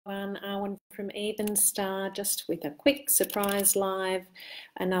Yvonne from Evenstar, just with a quick surprise live,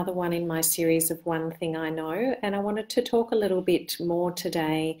 another one in my series of One Thing I Know. And I wanted to talk a little bit more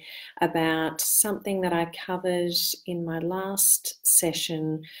today about something that I covered in my last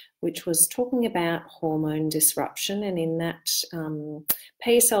session, which was talking about hormone disruption. And in that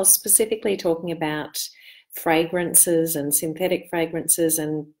piece, I was specifically talking about fragrances and synthetic fragrances,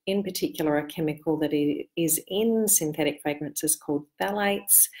 and in particular a chemical that is in synthetic fragrances called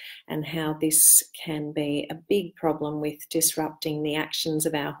phthalates, and how this can be a big problem with disrupting the actions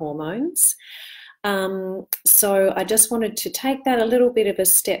of our hormones. So I just wanted to take that a little bit of a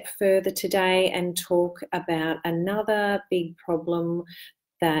step further today and talk about another big problem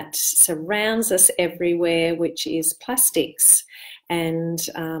that surrounds us everywhere, which is plastics, and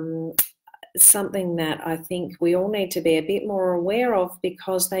something that I think we all need to be a bit more aware of,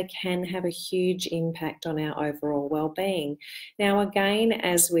 because they can have a huge impact on our overall well-being. Now, again,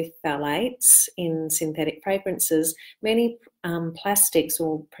 as with phthalates in synthetic fragrances, many plastics,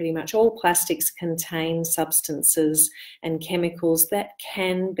 or pretty much all plastics, contain substances and chemicals that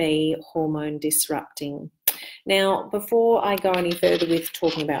can be hormone disrupting. Now, before I go any further with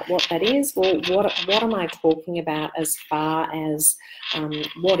talking about what that is, well, what am I talking about as far as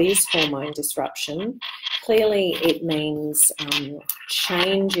what is hormone disruption? Clearly, it means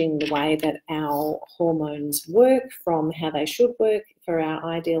changing the way that our hormones work from how they should work for our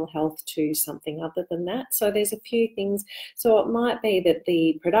ideal health to something other than that. So there's a few things. So it might be that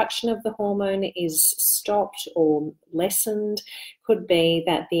the production of the hormone is stopped or lessened. Could be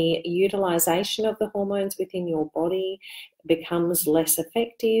that the utilization of the hormones within your body becomes less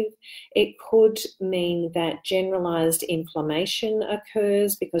effective. It could mean that generalized inflammation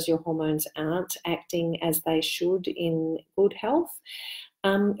occurs because your hormones aren't acting as they should in good health.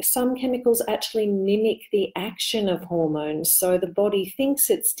 Some chemicals actually mimic the action of hormones, so the body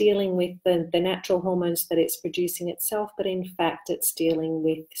thinks it's dealing with the natural hormones that it's producing itself, but in fact it's dealing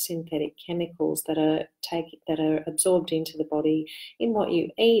with synthetic chemicals that are absorbed into the body in what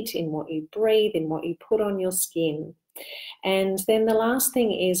you eat, in what you breathe, in what you put on your skin. And then the last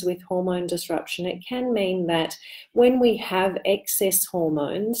thing is with hormone disruption, it can mean that when we have excess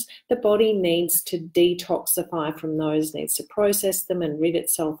hormones, the body needs to detoxify from those, needs to process them and rid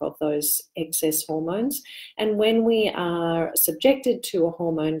itself of those excess hormones. And when we are subjected to a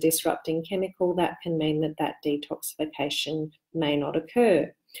hormone disrupting chemical, that can mean that that detoxification may not occur.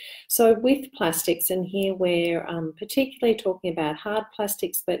 So with plastics, and here we're particularly talking about hard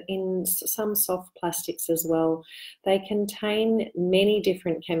plastics, but in some soft plastics as well, they contain many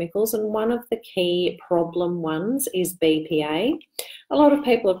different chemicals, and one of the key problem ones is BPA. A lot of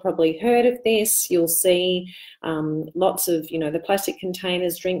people have probably heard of this. You'll see lots of, the plastic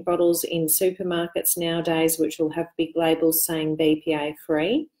containers, drink bottles in supermarkets nowadays, which will have big labels saying BPA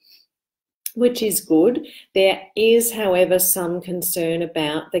free, which is good. There is, however, some concern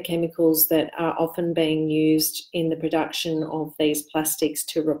about the chemicals that are often being used in the production of these plastics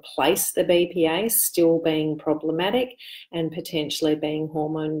to replace the BPA still being problematic and potentially being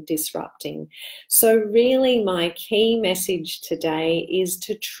hormone disrupting. So really my key message today is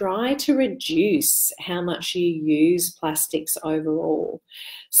to try to reduce how much you use plastics overall.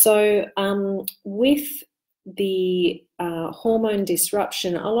 So with the hormone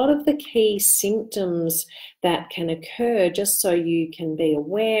disruption, a lot of the key symptoms that can occur, just so you can be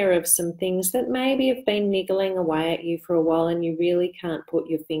aware of some things that maybe have been niggling away at you for a while and you really can't put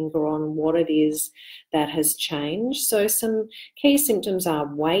your finger on what it is that has changed. So some key symptoms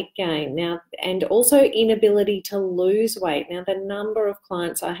are weight gain now, and also inability to lose weight. Now, the number of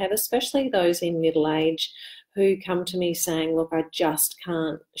clients I have, especially those in middle age, who come to me saying, look, I just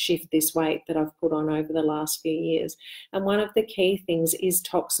can't shift this weight that I've put on over the last few years. And one of the key things is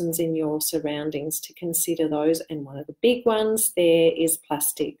toxins in your surroundings, to consider those. And one of the big ones there is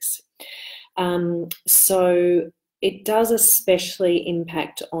plastics. So it does especially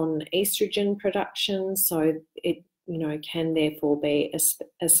impact on estrogen production. So it can therefore be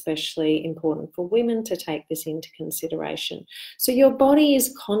especially important for women to take this into consideration. So your body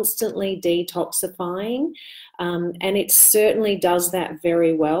is constantly detoxifying, and it certainly does that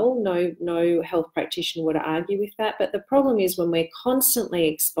very well. No health practitioner would argue with that. But the problem is when we're constantly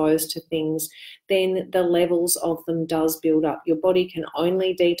exposed to things, then the levels of them does build up. Your body can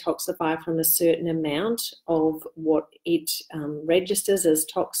only detoxify from a certain amount of what it registers as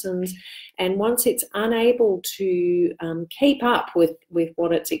toxins. And once it's unable to keep up with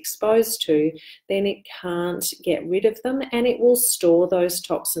what it's exposed to, then it can't get rid of them, and it will store those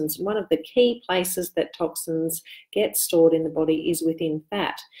toxins. One of the key places that toxins get stored in the body is within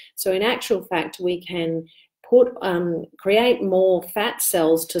fat. So in actual fact, we can create more fat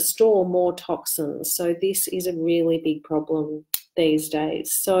cells to store more toxins. So this is a really big problem these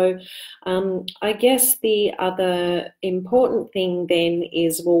days. So I guess the other important thing then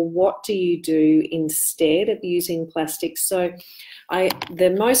is, well, what do you do instead of using plastics? So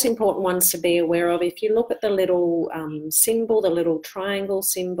the most important ones to be aware of, if you look at the little symbol, the little triangle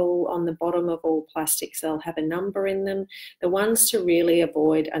symbol on the bottom of all plastics, they'll have a number in them. The ones to really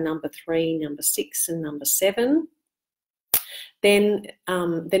avoid are number 3, number 6, and number 7. Then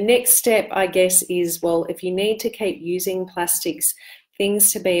the next step, I guess, is, well, if you need to keep using plastics,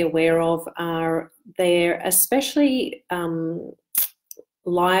 things to be aware of are they're especially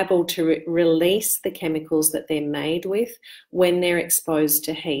liable to release the chemicals that they're made with when they're exposed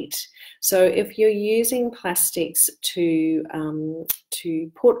to heat. So if you're using plastics to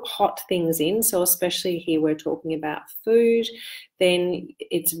put hot things in, so especially here we're talking about food, then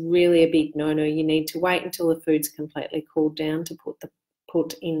it's really a big no-no. You need to wait until the food's completely cooled down to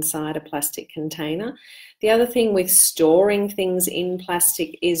put inside a plastic container. The other thing with storing things in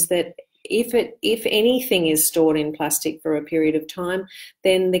plastic is that if anything is stored in plastic for a period of time,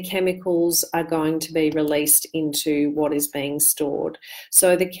 then the chemicals are going to be released into what is being stored.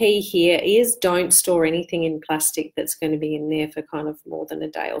 So the key here is, don't store anything in plastic that's going to be in there for kind of more than a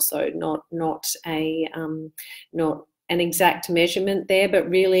day or so. Not an exact measurement there, but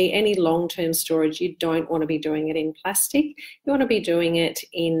really any long-term storage, you don't want to be doing it in plastic. You want to be doing it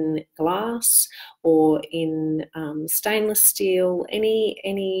in glass or in stainless steel,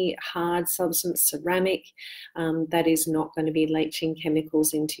 any hard substance, ceramic, that is not going to be leaching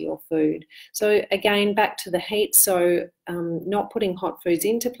chemicals into your food. So again, back to the heat, so not putting hot foods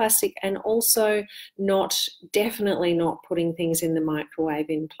into plastic, and also definitely not putting things in the microwave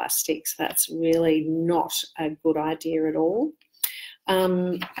in plastics. That's really not a good idea at all.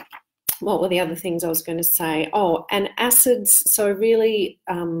 What were the other things I was going to say? Oh, and acids. So really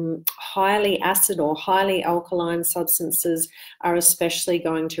highly acid or highly alkaline substances are especially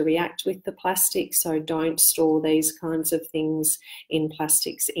going to react with the plastic. So don't store these kinds of things in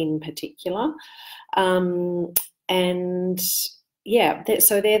plastics in particular. And yeah,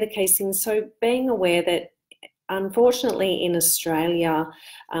 so they're the case things. So being aware that unfortunately in Australia,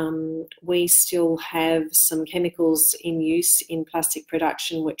 we still have some chemicals in use in plastic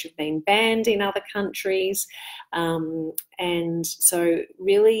production which have been banned in other countries. And so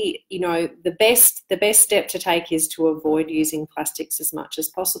really, you know, the best step to take is to avoid using plastics as much as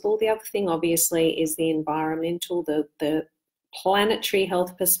possible. The other thing obviously is the environmental, the planetary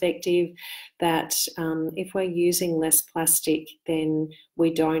health perspective, that if we're using less plastic, then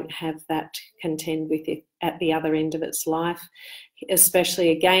we don't have that to contend with it at the other end of its life.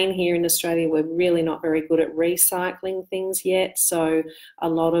 Especially again here in Australia, we're really not very good at recycling things yet, so a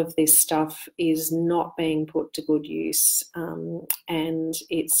lot of this stuff is not being put to good use, and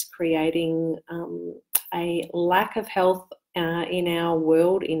it's creating a lack of health in our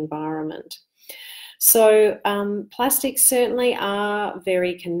world environment. So plastics certainly are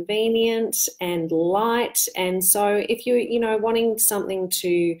very convenient and light, and so if you're wanting something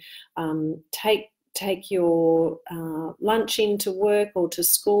to take your lunch into work or to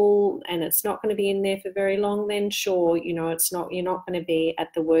school, and it's not going to be in there for very long, then sure, you're not going to be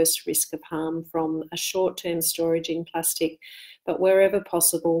at the worst risk of harm from a short-term storage in plastic. But wherever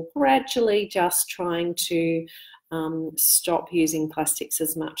possible, gradually just trying to stop using plastics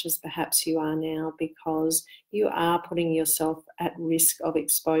as much as perhaps you are now, because you are putting yourself at risk of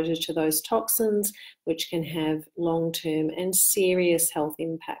exposure to those toxins, which can have long-term and serious health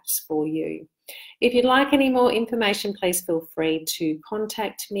impacts for you. If you'd like any more information, please feel free to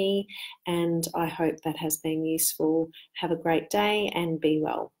contact me, and I hope that has been useful. Have a great day and be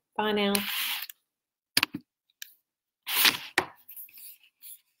well. Bye now.